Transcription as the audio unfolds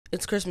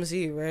It's Christmas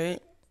Eve,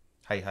 right?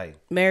 Hi.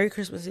 Merry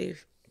Christmas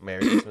Eve.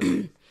 Merry Christmas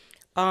Eve. If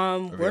you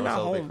We're don't not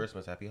celebrate home.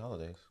 Christmas, happy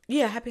holidays.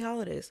 Yeah, happy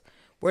holidays.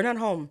 We're not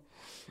home.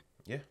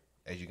 Yeah,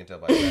 as you can tell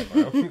by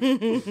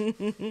the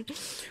background.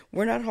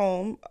 We're not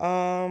home.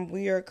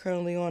 We are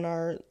currently on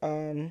our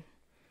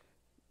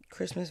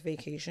Christmas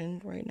vacation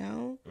right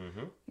now.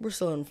 We're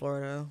still in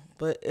Florida,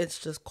 but it's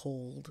just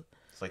cold.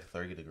 It's like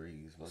 30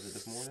 degrees. Was it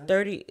this morning?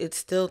 30. It's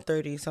still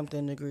 30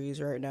 something degrees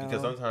right now.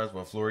 Because sometimes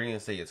when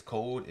Floridians say it's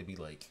cold, it'd be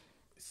like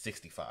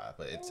 65,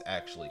 but it's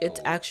actually cold. It's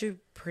actually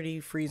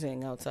pretty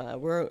freezing outside.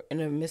 We're in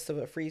the midst of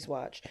a freeze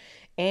watch,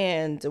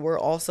 and we're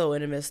also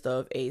in the midst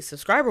of a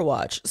subscriber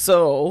watch.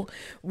 So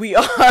we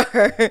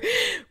are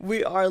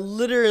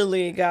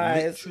literally,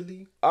 guys.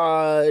 Literally?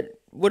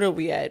 What are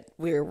we at?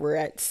 We're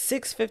at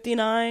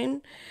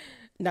 6:59.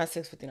 Not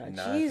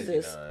 6:59.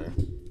 Jesus.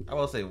 I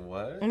will say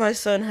what? My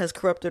son has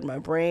corrupted my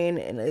brain,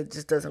 and it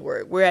just doesn't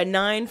work. We're at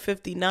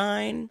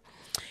 9:59,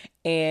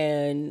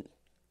 and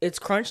it's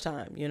crunch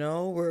time. You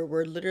know,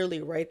 we're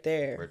literally right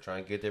there. We're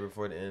trying to get there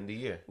before the end of the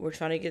year. We're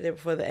trying to get there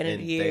before the end of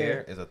the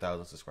year. There is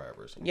 1,000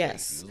 subscribers.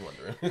 Yes, you was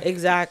wondering.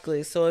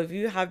 exactly. So if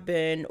you have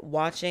been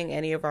watching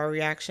any of our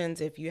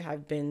reactions, if you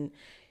have been,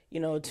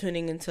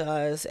 tuning into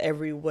us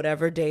every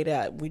whatever day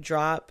that we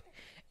drop,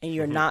 and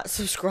you're not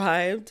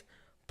subscribed,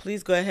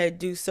 please go ahead,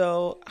 do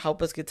so.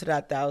 Help us get to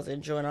that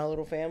 1,000. Join our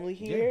little family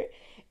here,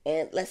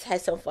 and let's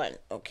have some fun.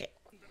 Okay.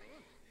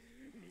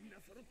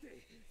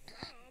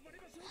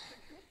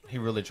 He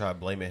really tried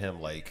blaming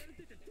him like,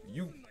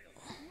 you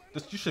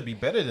should be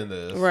better than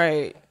this.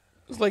 Right.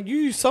 It's like,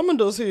 you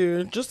summoned us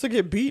here just to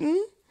get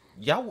beaten?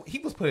 Yeah, he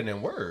was putting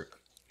in work.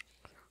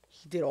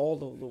 He did all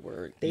of the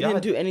work. They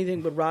didn't do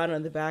anything but ride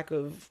on the back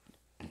of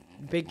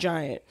Big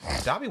Giant.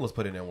 Dobby was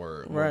putting in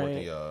work. Right.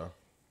 With the,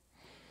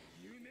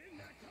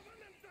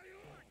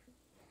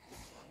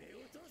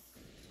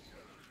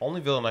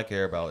 only villain I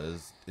care about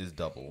is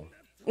Double.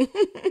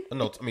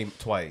 No, I mean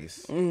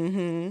twice.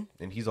 And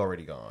he's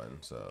already gone,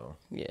 so.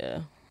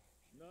 Yeah.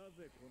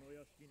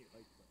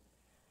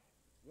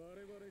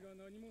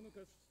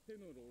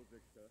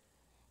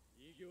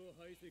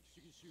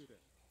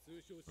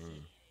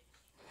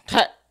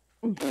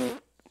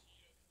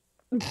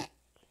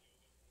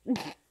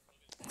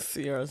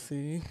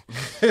 CRC.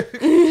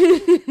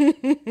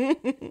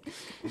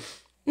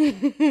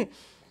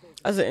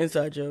 That's an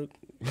inside joke.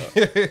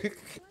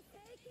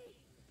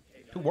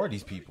 Who are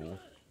these people?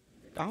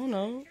 I don't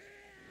know.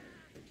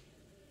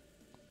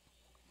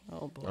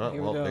 Oh boy,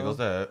 here well, we go. there goes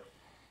that.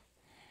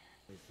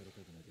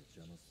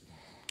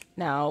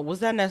 Now, was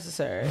that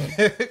necessary?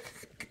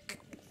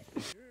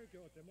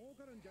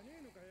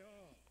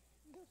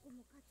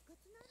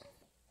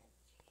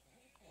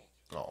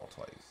 Oh,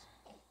 twice.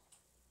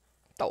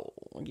 Oh,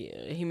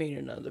 yeah, he made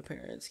another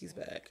appearance. He's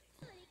back.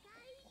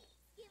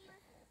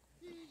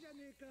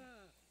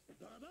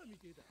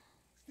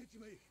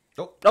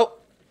 Oh.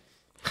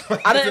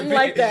 I didn't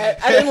like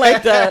that. I didn't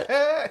like that.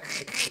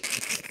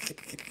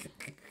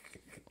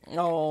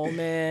 Oh,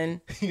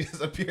 man. He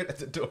just appeared at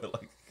the door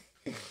like.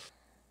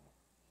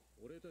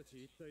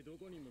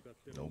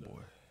 Oh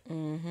boy.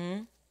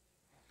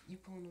 You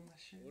pulling on my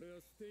shit?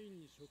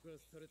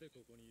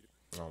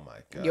 Oh my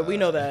god. Yeah, we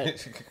know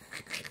that.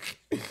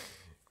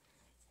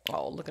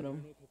 Oh, look at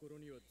him.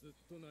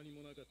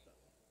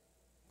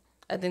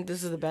 I think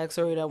this is the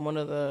backstory that one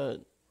of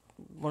the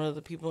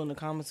people in the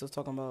comments was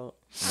talking about.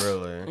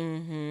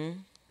 Really?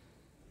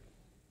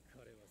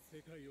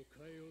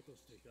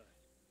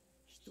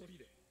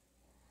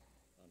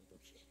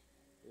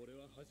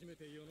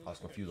 I was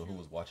confused on who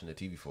was watching the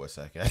TV for a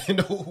second. I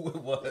didn't know who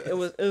it was. It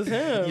was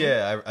him.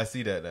 Yeah, I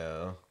see that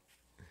now.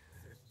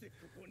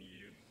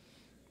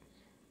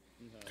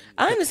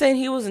 I understand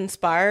he was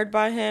inspired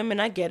by him,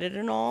 and I get it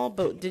and all,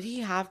 but did he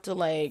have to,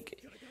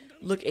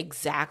 look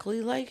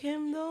exactly like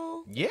him,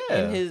 though? Yeah.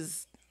 In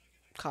his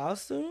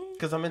costume?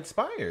 Because I'm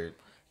inspired.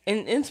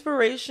 And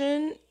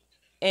inspiration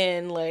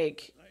and,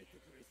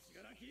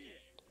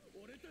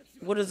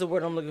 what is the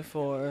word I'm looking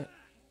for?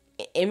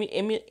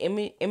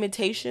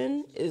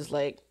 Imitation is,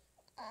 it's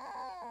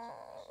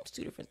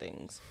two different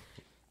things.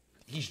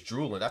 He's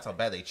drooling. That's how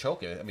bad they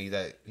choking. I mean,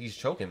 that he's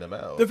choking them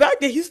out. The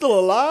fact that he's still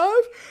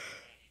alive?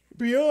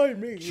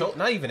 Beyond me.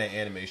 Not even in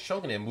anime. He's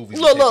choking in movies.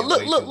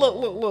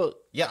 Look.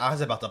 Yeah,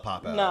 eyes about to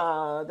pop out.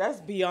 Nah,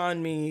 that's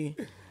beyond me.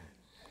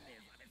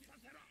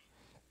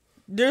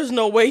 There's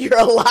no way you're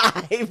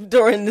alive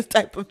during this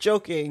type of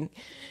choking.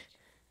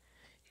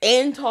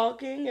 And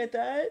talking at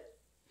that.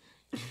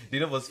 You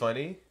know what's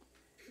funny?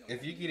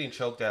 If you're getting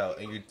choked out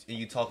and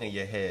you talk in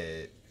your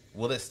head,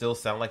 will it still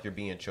sound like you're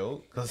being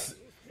choked? Because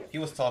he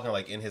was talking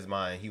in his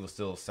mind, he would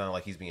still sound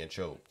like he's being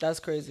choked. That's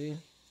crazy.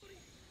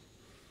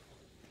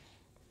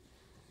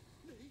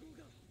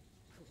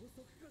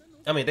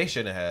 I mean, they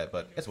shouldn't have,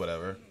 but it's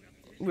whatever.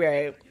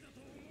 Right.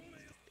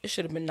 It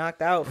should have been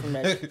knocked out from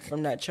that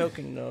from that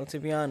choking, though, to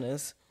be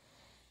honest.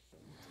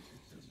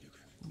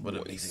 What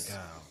an amazing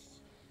cow.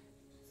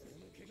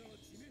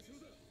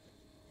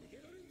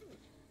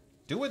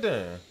 Do it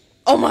then.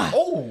 Oh my.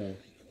 Oh.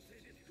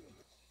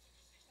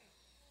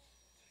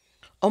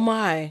 Oh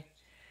my.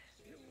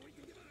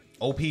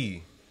 OP.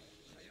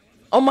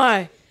 Oh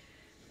my.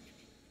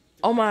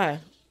 Oh my.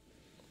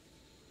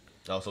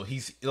 Oh, so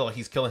he's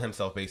killing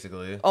himself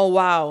basically. Oh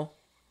wow.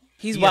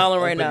 He's He has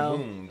wilding right open now.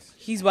 wounds.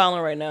 He's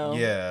wilding right now.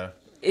 Yeah.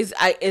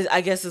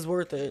 I guess it's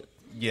worth it.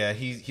 Yeah,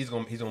 he's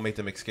gonna make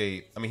them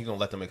escape. I mean, he's gonna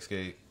let them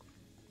escape.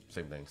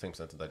 Same thing, same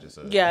sentence I just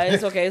said. Yeah,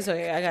 it's okay. It's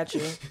okay. I got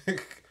you.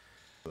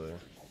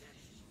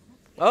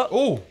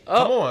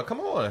 Oh, come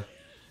on.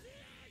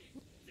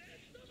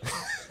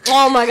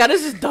 Oh my god,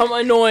 this is dumb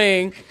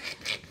annoying.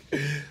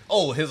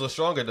 Oh, his was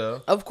stronger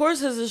though. Of course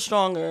his is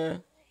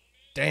stronger.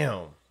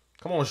 Damn.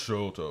 Come on,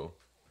 Shoto.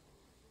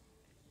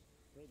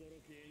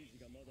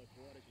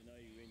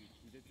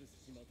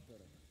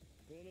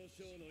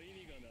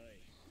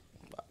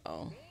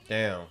 Oh.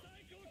 Damn.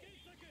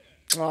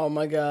 Oh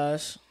my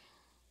gosh.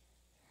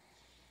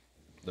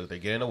 Look, they're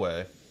getting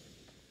away.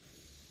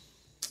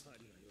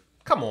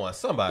 Come on,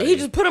 somebody. He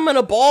just put him in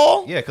a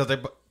ball? Yeah, because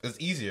it's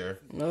easier.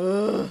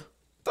 Ugh.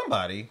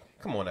 Somebody.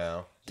 Come on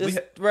now.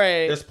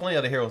 Right. There's plenty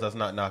of the heroes that's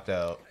not knocked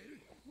out.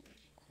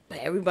 But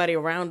everybody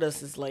around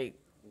us is like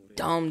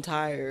dumb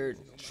tired.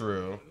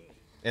 True.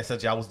 And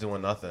since y'all was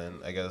doing nothing,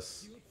 I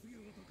guess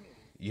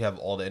you have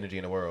all the energy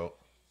in the world.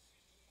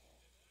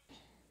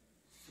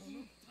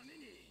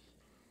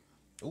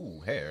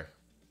 Ooh, hair.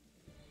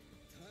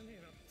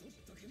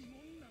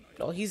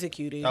 Oh, he's a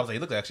cutie. I was like, he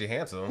looked actually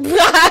handsome.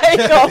 I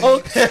know.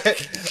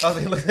 I was like,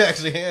 he looked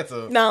actually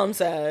handsome. Now I'm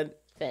sad.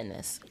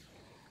 Fairness.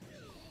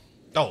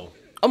 Oh.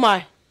 Oh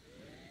my.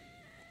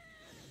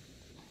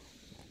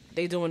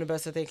 They doing the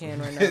best that they can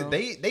right now.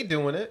 they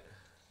doing it.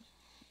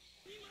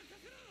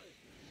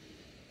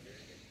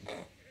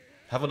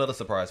 Have another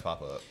surprise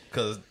pop up,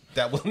 because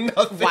that was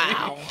nothing.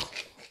 Wow.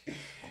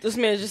 This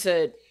man just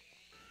said,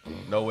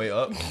 No way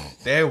up.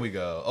 There we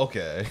go.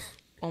 Okay.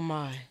 oh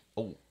my.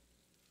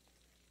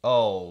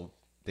 Oh,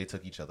 they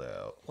took each other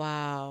out.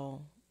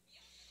 Wow.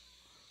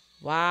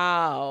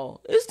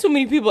 Wow. There's too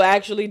many people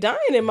actually dying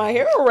in My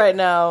Hero right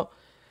now.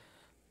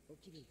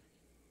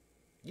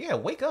 Yeah,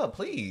 wake up,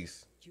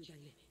 please.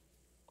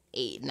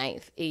 8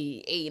 ninth.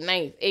 8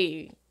 ninth.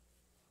 8.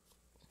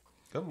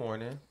 Good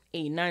morning.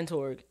 8 9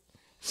 Torg.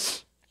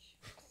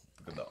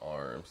 Look at the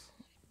arms.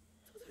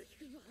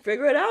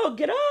 Figure it out.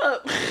 Get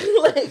up.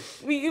 Like,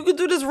 you can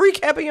do this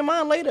recap in your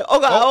mind later.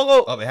 Oh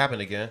god. Oh, it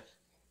happened again.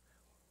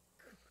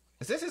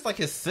 Is this just like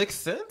his sixth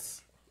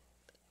sense?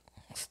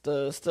 It's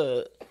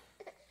the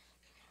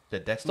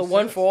Dex the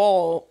one for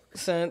all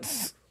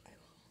sense.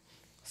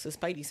 It's the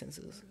Spidey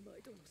senses.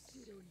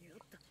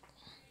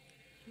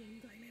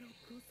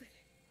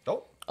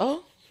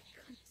 Oh.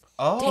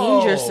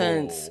 Oh. Danger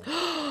sense.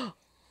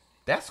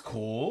 That's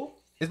cool.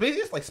 It's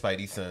basically just like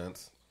Spidey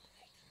sense.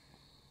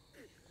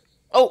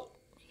 Oh.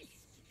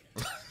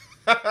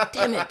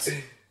 Damn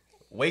it.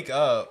 Wake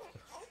up.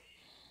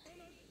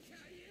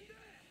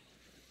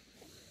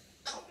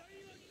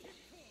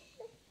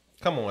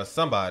 Come on,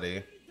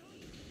 somebody.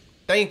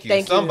 Thank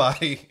you,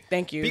 somebody.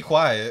 Thank you. Be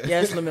quiet.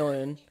 Yes,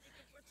 Lemillion.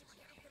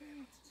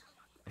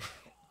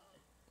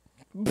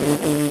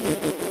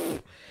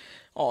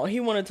 Oh, he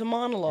wanted to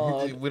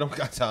monologue. We don't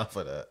got time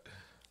for that.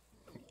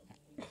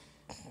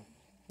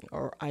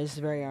 Or it's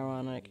very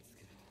ironic.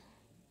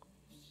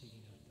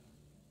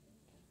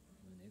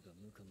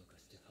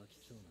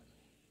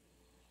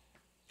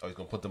 Oh, he's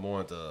gonna put them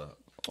on to.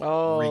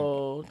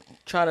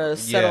 Try to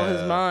settle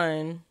his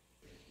mind.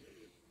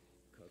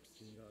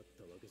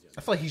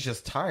 I feel like he's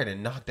just tired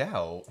and knocked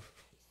out.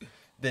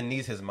 Then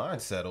needs his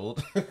mind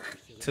settled.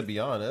 To be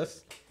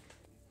honest.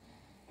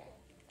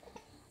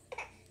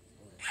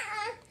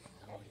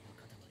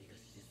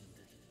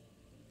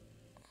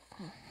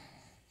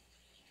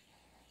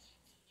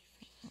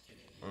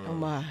 Oh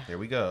my. Here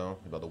we go.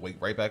 We're about to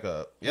wake right back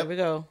up. Yep. Here we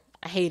go.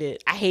 I hate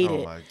it. I hate it.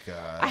 Oh my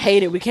god. I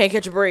hate it. We can't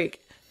catch a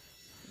break.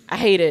 I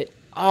hate it.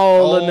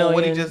 Oh, Lemillion.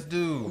 What did he just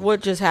do?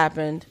 What just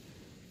happened?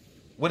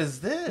 What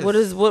is this? What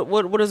is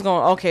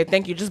going on? Okay,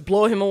 thank you. Just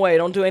blow him away.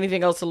 Don't do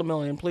anything else to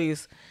Lemillion,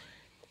 please.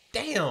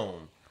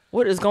 Damn.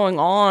 What is going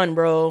on,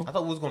 bro? I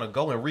thought we was gonna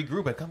go and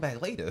regroup and come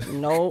back later.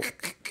 Nope.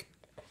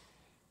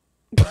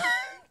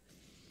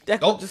 That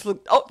just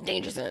looked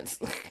danger sense.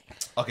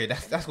 Okay,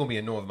 that's gonna be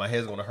annoying. My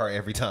head's gonna hurt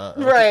every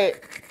time. Right.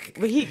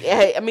 But he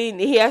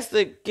has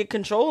to get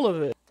control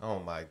of it. Oh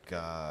my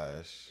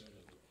gosh.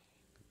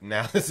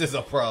 Now this is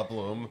a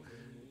problem.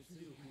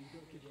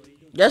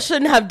 Y'all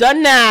shouldn't have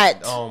done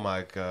that. Oh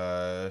my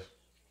gosh.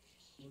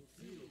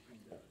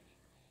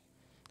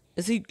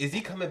 Is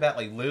he coming back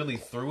like literally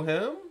through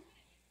him?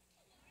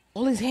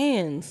 All his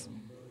hands.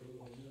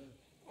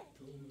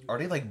 Are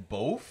they like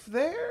both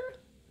there?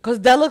 Cause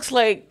that looks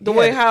like the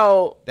way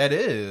how that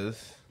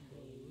is.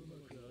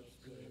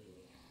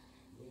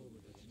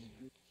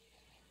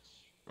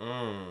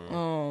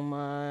 Oh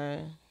my.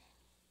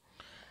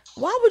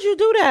 Why would you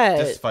do that?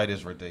 This fight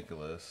is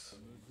ridiculous.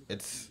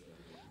 This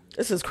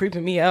is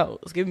creeping me out.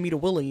 It's giving me the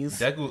willies.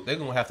 They're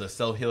gonna have to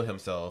self-heal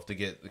himself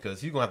because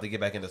he's gonna have to get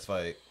back in this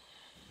fight.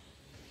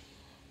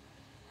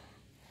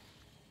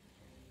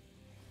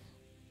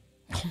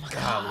 Oh my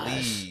gosh.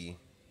 Golly.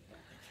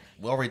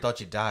 We already thought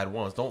you died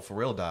once. Don't for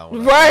real die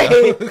on us.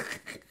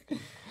 Right.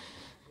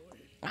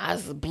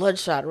 Eyes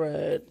bloodshot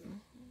red.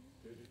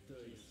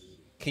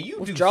 Can you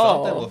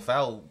Withdraw. do something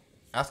without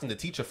asking the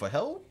teacher for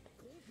help?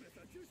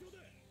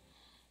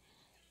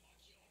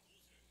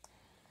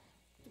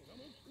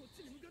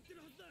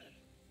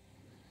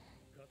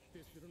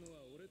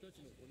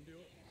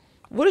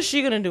 What is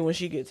she gonna do when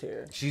she gets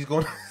here? She's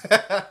going.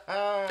 That's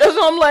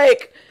what I'm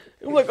like,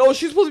 oh,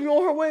 she's supposed to be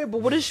on her way,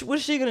 but what is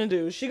she gonna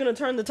do? Is she gonna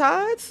turn the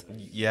tides?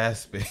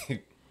 Yes,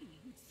 babe.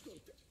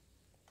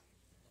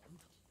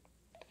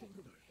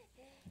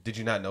 Did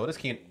you not notice?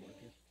 Can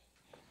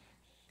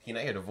you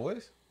not hear the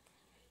voice?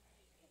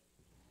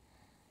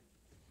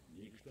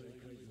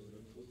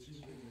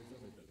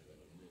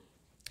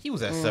 He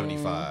was at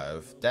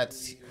 75.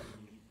 That's.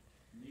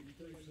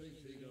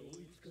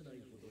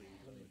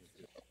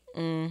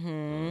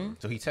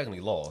 So he technically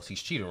lost.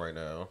 He's cheating right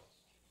now.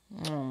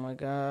 Oh my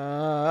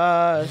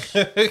gosh.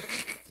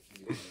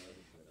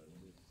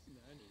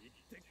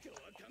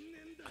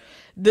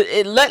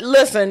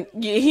 Listen,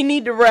 he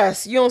need to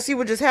rest. You don't see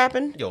what just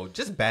happened? Yo,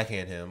 just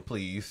backhand him,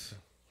 please.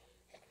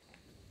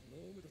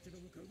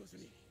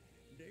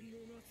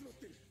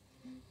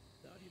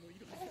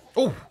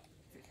 Oh.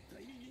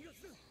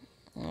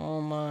 Oh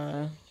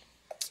my.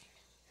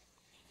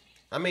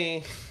 I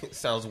mean, it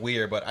sounds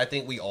weird, but I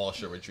think we all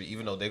should retreat,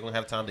 even though they're gonna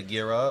have time to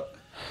gear up.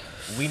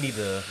 We need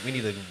to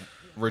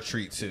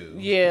retreat too.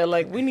 Yeah,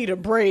 like we need a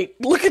break.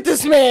 Look at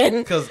this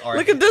man.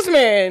 Look at this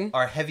man.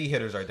 Our heavy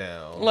hitters are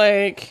down.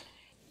 Like,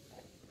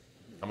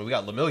 I mean, we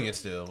got Lemillion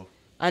still.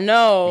 I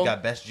know. We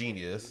got Best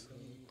Genius.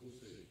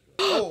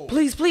 Oh.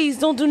 Please,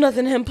 don't do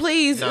nothing to him.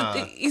 Please.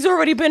 Nah. He's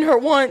already been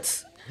hurt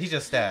once. He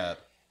just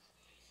stabbed.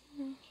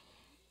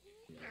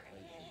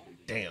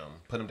 Damn.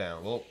 Put him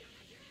down. Well,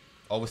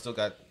 oh, we still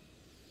got.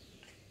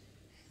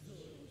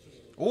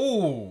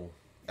 Ooh,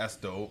 that's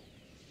dope.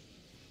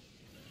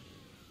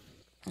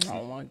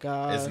 Oh my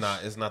god.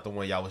 It's not the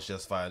one y'all was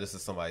just fighting. This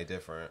is somebody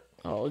different.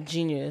 Oh,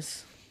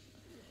 genius.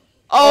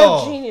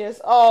 Oh,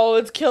 genius. Oh,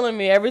 it's killing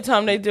me every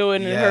time they do it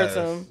and it hurts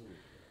him.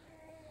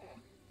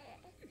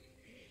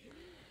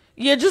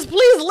 Yeah, just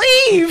please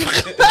leave.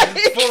 For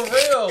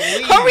real,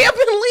 leave. Hurry up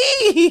and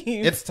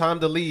leave. It's time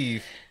to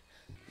leave.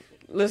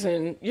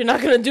 Listen, you're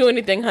not going to do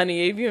anything,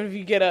 honey, even if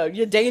you get up.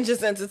 Your danger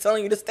sense is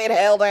telling you to stay the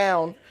hell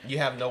down. You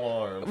have no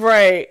arms.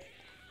 Right.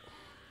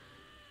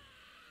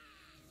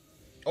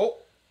 Oh.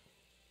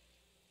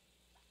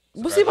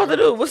 What's he about to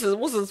do? What's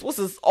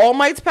his All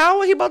Might's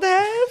power he about to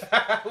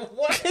have?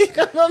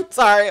 What? I'm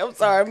sorry.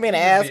 I'm being an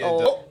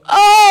asshole.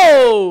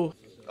 Oh!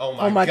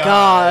 Oh my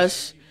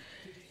gosh.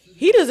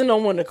 He doesn't know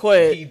when to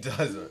quit. He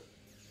doesn't.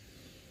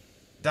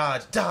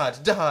 Dodge.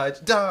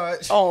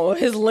 Oh,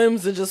 his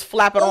limbs are just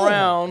flapping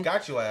around.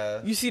 Got your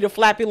ass. You see the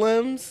flappy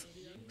limbs?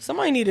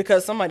 Somebody need to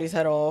cut somebody's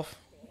head off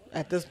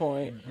at this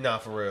point. Nah,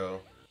 for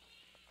real.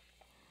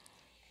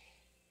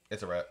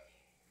 It's a wrap.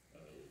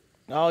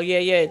 Oh,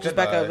 yeah. Just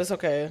back up. It's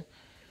okay.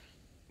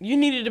 You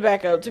needed to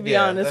back up, to be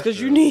honest,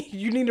 because you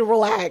need to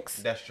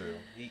relax. That's true.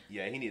 He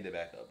needed to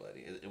back up,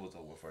 buddy. It was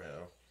over for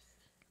him.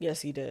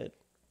 Yes, he did.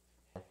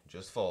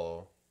 Just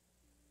fall.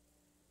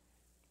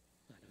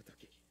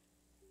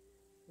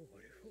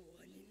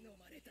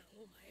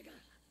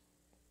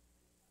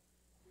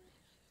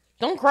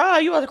 Don't cry.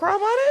 You about to cry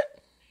about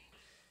it?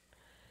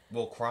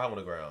 Well, cry on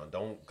the ground.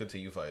 Don't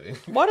continue fighting.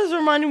 Why does it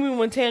remind me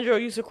when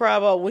Tanjiro used to cry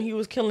about when he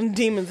was killing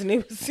demons and he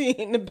was seeing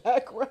in the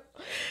background?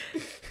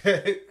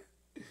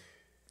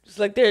 It's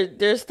like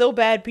they're still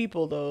bad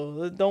people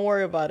though. Don't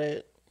worry about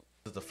it.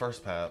 The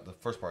first part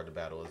of the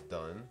battle is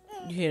done.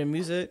 You hear the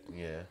music?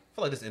 Yeah. I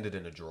feel like this ended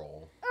in a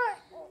draw.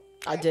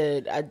 I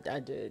did. I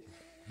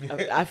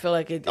feel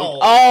like it.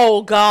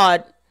 Oh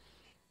God.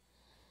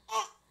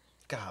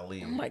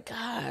 Golly. Oh my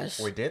gosh.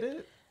 We did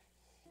it?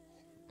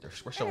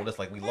 We're showing us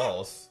like we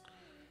lost.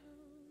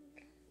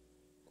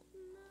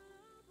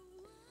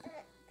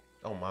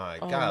 Oh my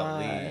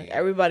golly.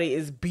 Everybody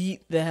is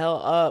beat the hell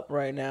up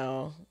right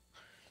now.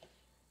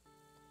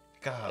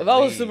 Golly. If I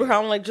was super high,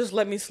 I'm like, just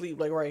let me sleep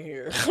like right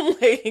here. I'm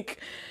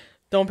like,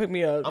 don't pick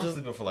me up. I'm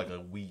sleeping for like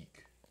a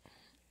week.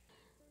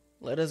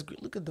 Let us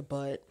look at the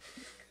butt.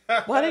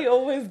 Why do you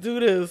always do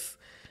this?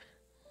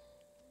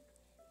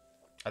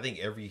 I think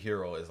every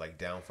hero is like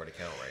down for the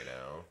count right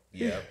now.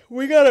 Yeah.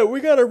 We gotta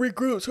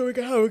regroup so we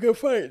can have a good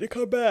fight to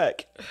come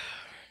back.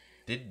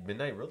 Did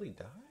Midnight really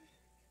die?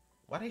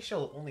 Why they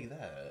show only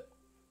that?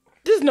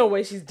 There's no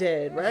way she's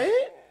dead,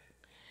 right?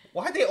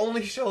 Why they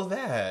only show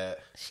that?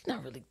 She's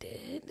not really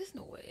dead. There's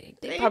no way.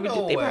 They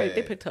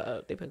Picked her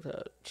up. They picked her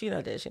up. She's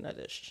not dead. Shh,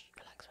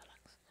 relax.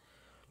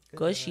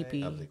 Go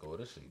sheepy. I'm go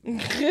to sleep.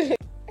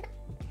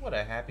 What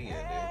a happy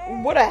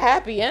ending. What a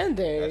happy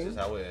ending. That's just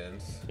how it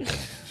ends.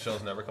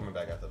 Show's never coming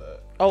back after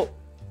that. Oh,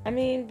 I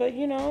mean, but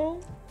you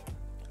know,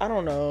 I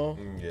don't know.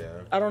 Yeah.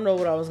 I don't know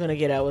what I was gonna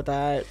get at with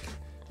that.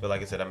 But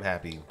like I said, I'm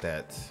happy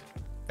that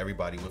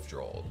everybody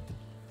withdrawed.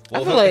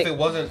 Well, if it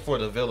wasn't for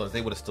the villains,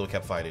 they would have still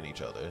kept fighting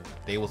each other.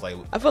 They was like,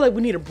 I feel like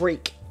we need a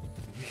break.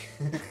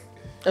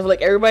 I feel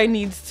like everybody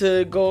needs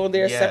to go in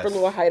their Yes. separate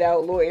little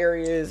hideout, little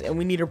areas, and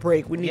we need a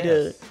break. We need Yes.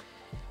 to,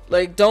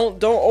 like,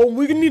 don't. Oh,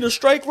 we need a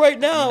strike right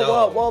now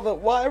No.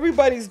 while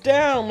everybody's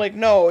down. Like,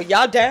 no,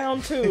 y'all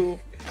down too.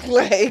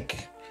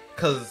 Like,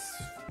 Cause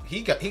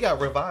he got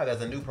revived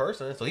as a new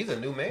person, so he's a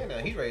new man now.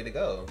 He's ready to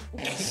go.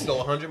 He can go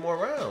 100 more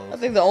I rounds.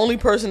 think the only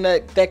person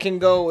that can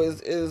go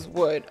is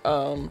what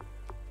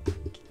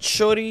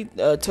Shorty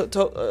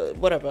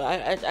whatever.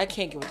 I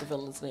can't get with the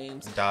villains'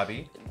 names.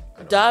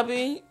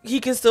 Dobby, he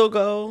can still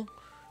go.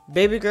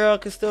 Baby girl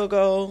can still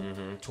go.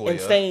 And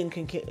Stain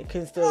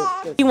can still.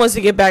 He wants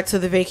to get back to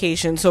the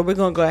vacation, so we're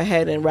gonna go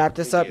ahead and wrap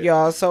this up,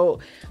 y'all. So,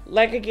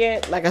 like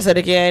I said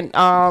again,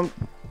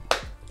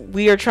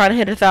 we are trying to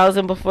hit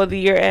 1,000 before the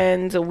year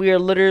ends. We are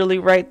literally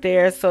right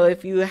there. So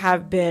if you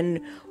have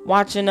been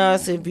watching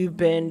us, if you've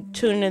been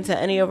tuning into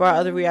any of our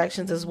other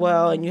reactions as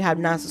well, and you have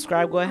not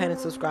subscribed, go ahead and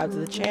subscribe to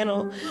the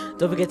channel.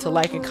 Don't forget to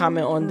like and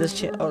comment on this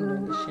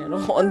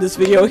channel, on this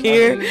video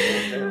here.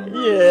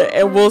 Yeah,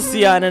 and we'll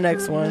see y'all in the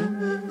next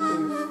one.